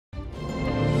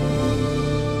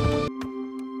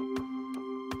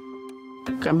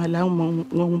Gama lami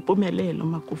Nompumelelo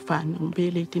Makofane,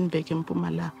 ngibuyele eTinbek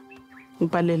eMpumalanga.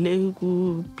 Ngibhalele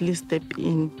ku please step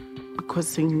in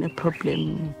because ngine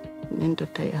problem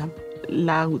nendoda yami.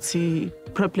 La uthi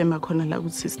problem akhona la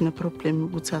ukuthi sine problem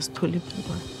ukuthi asithole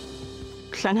abantwana.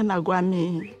 Kuhlangana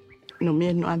kwami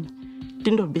nomyeni wami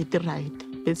into bethi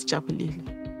right besijabulile.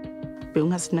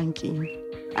 Bengasinankinga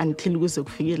until kuze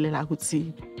kufikele la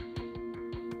ukuthi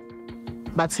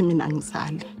bathi mina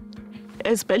ngizale.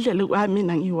 Esibhedlela kwami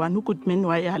mina ngiyi-1 uGoodman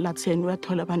wayala 10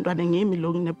 uyathola abantwana ngimi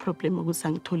lo ngine problem ukuthi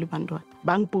angitholi abantwana.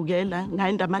 Bangibukela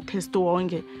ngayenda ama test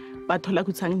wonke bathola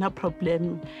ukuthi angina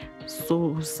problem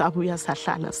so sabuya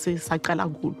sahlala sisaqala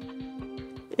kulo.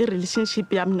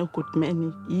 I-relationship yami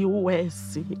noGoodman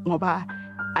iwesi ngoba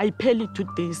ayipheli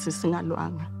 2 days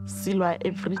singalwanga. Silwa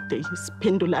every day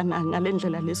siphendulana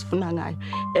ngalendlela lesifuna ngayo.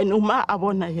 And uma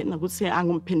abona yena ukuthi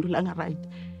angimphendulanga right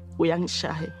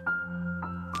uyangishaya.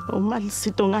 Uma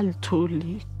lisito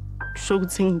ngalitholi kusho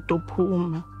ukuthi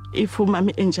ngitophuma. If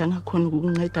umama Angie angakhona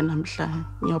ukunceda namhlanje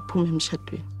ngiyaphuma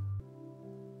emshadweni.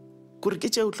 Kuri ke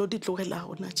tše o tlo di tlogela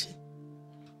gona tše.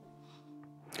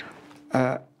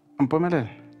 Nompumelelo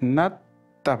nna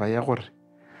taba ya gore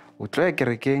o tlo ya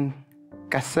kerekeng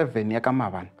ka 7 ya ka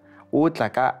mabana o tla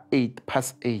ka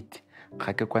 8:08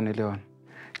 ga ke kwane le yona.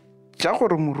 Tša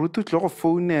gore moruti o tlo go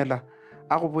founela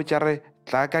a go botša re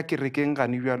tla ka kerekeng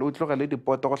gane bjalo o tlogele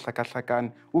dipoto go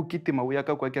hlakahlakane o kitima o ya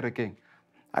ka kwa kerekeng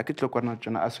a ke tlo kwana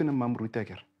tšona a sone mmamoruti a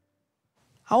kere.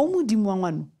 Ha o modimo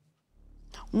wa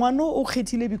ngwano o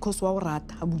kgethile because wa o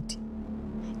rata abuti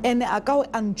ene a ka o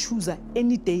unchooser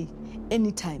any day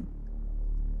anytime.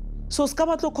 So ska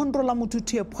batlo controla motho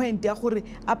to a point ya gore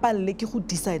a palle ke go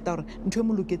decide gore ntwe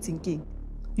mo loketseng keng.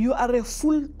 You are a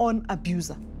full on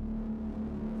abuser.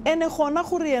 Ene gona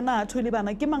gore yena a thole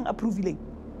bana ke mang approvileng.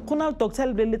 Gona le doctor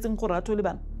le boleletseng gore a thole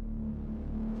bana.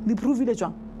 Di provile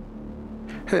jwang?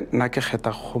 He nna ke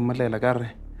kgetha go molela ka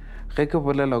re ge ke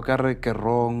bolela o ka re ke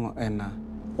wrong ena.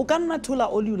 O ka nna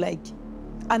thola all you like.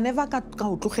 I never ka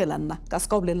o tlogela nna ka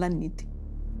ska o bolela nnete.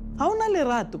 Ha ona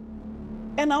lerato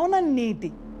ena ona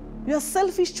nnete. You are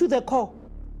selfish to the core.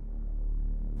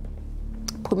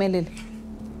 Phumelele.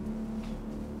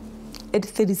 At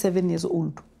 37 years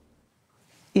old,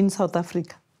 in South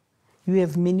Africa, you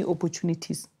have many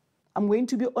opportunities. I'm going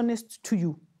to be honest to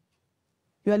you.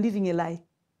 You are living a lie.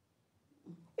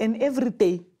 And every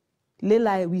day, le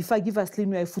lie, we forgive us,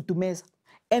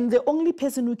 and the only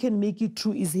person who can make it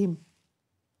true is him.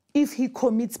 If he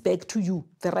commits back to you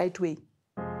the right way.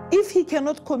 If he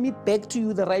cannot commit back to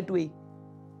you the right way,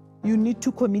 you need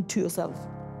to commit to yourself.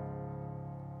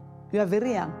 You are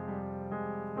very young.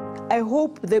 I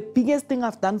hope the biggest thing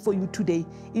I've done for you today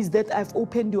is that I've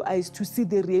opened your eyes to see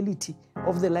the reality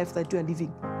of the life that you are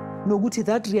living. Noguti,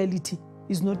 that reality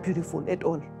is not beautiful at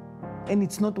all. And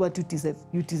it's not what you deserve.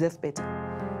 You deserve better.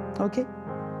 Okay?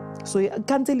 So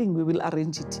counseling, we will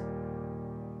arrange it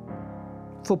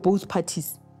for both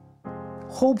parties.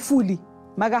 Hopefully,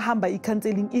 Magahamba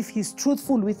counseling, if he's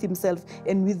truthful with himself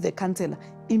and with the counselor,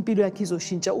 impilo yakhe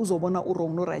izoshintsha uzobona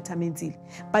wrong no right amenzile.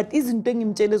 But izinto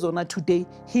engimtshele zona today,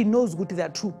 he knows ukuthi they are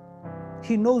true.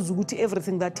 He knows ukuthi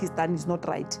everything that he's done is not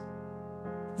right.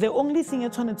 The only thing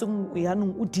etshwanetseng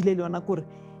yanong o dile le yona kore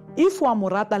if wa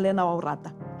morata le na wa o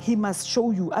rata, he must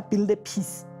show you a build a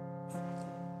peace.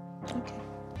 Okay.